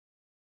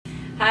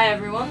Hi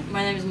everyone,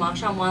 my name is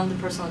Masha. I'm one of the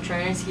personal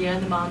trainers here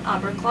in the Mount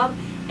Auburn Club,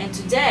 and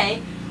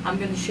today I'm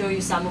going to show you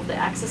some of the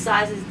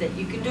exercises that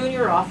you can do in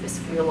your office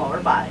for your lower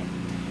body.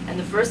 And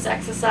the first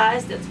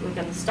exercise that we're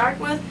going to start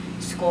with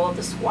is called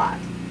the squat.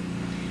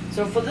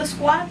 So for the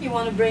squat, you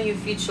want to bring your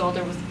feet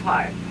shoulder width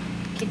apart,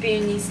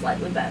 keeping your knees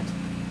slightly bent.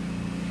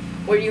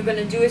 What you're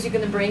going to do is you're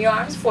going to bring your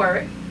arms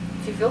forward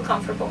if you feel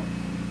comfortable,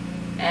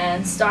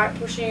 and start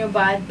pushing your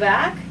butt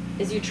back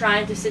as you're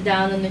trying to sit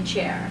down in the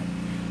chair.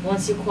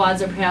 Once your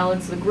quads are parallel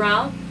to the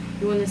ground,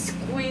 you want to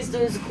squeeze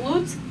those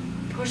glutes,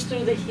 push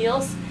through the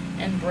heels,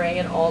 and bring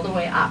it all the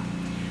way up.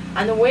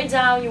 On the way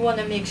down, you want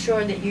to make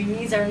sure that your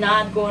knees are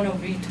not going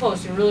over your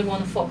toes. You really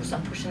want to focus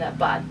on pushing that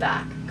butt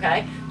back,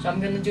 okay? So I'm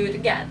going to do it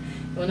again.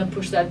 You want to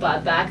push that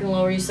butt back and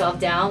lower yourself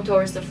down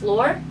towards the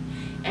floor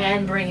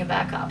and bring it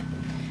back up.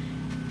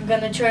 I'm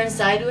going to turn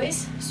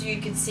sideways so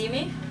you can see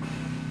me.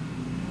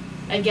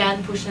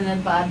 Again, pushing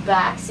that butt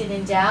back,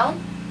 sitting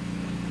down,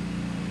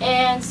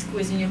 and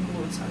squeezing your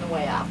glutes on the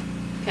way up,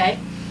 okay?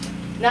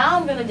 Now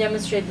I'm going to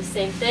demonstrate the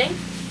same thing,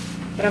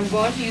 but I'm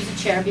going to use a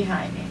chair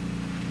behind me.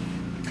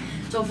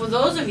 So for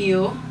those of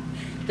you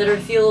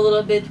that feel a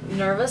little bit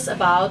nervous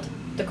about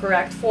the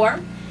correct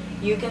form,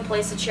 you can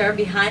place a chair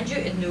behind you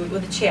and do it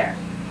with a chair.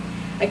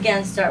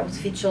 Again, start with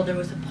feet shoulder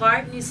width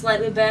apart, knees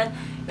slightly bent.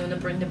 You want to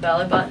bring the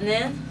belly button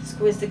in,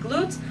 squeeze the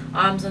glutes,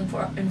 arms in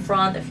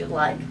front if you'd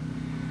like.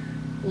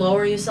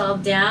 Lower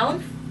yourself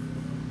down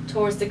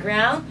towards the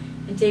ground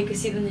and take a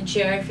seat in the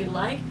chair if you'd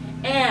like,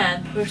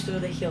 and push through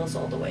the heels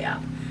all the way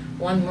up.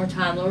 One more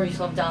time, lower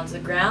yourself down to the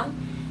ground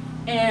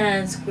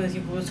and squeeze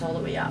your glutes all the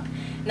way up.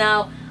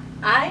 Now,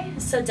 I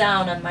sit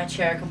down on my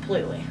chair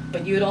completely,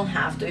 but you don't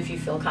have to if you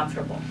feel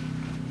comfortable.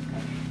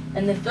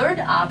 And the third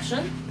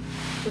option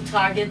to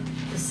target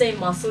the same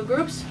muscle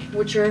groups,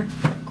 which are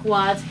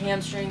quads,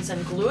 hamstrings,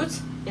 and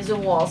glutes, is a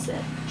wall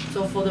sit.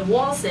 So for the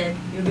wall sit,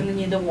 you're going to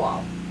need a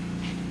wall.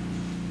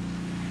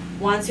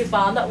 Once you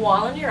found that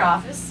wall in your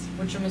office,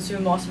 which I'm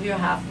assuming most of you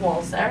have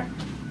walls there,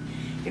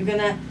 you're going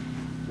to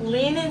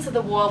lean into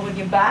the wall with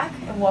your back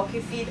and walk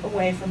your feet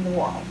away from the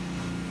wall.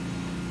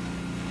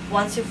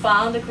 Once you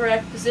found the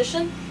correct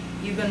position,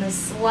 you're going to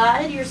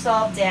slide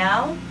yourself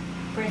down,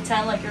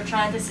 pretend like you're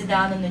trying to sit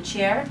down in the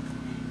chair,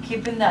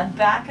 keeping that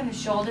back and the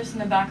shoulders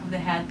and the back of the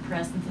head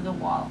pressed into the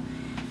wall.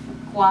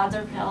 Quads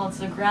are parallel to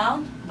the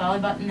ground, belly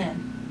button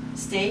in.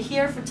 Stay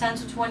here for 10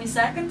 to 20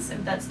 seconds.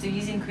 If that's too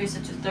easy, increase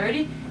it to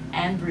 30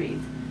 and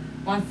breathe.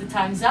 Once the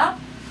time's up,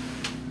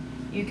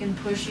 you can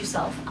push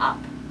yourself up.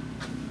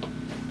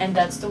 And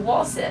that's the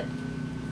wall sit.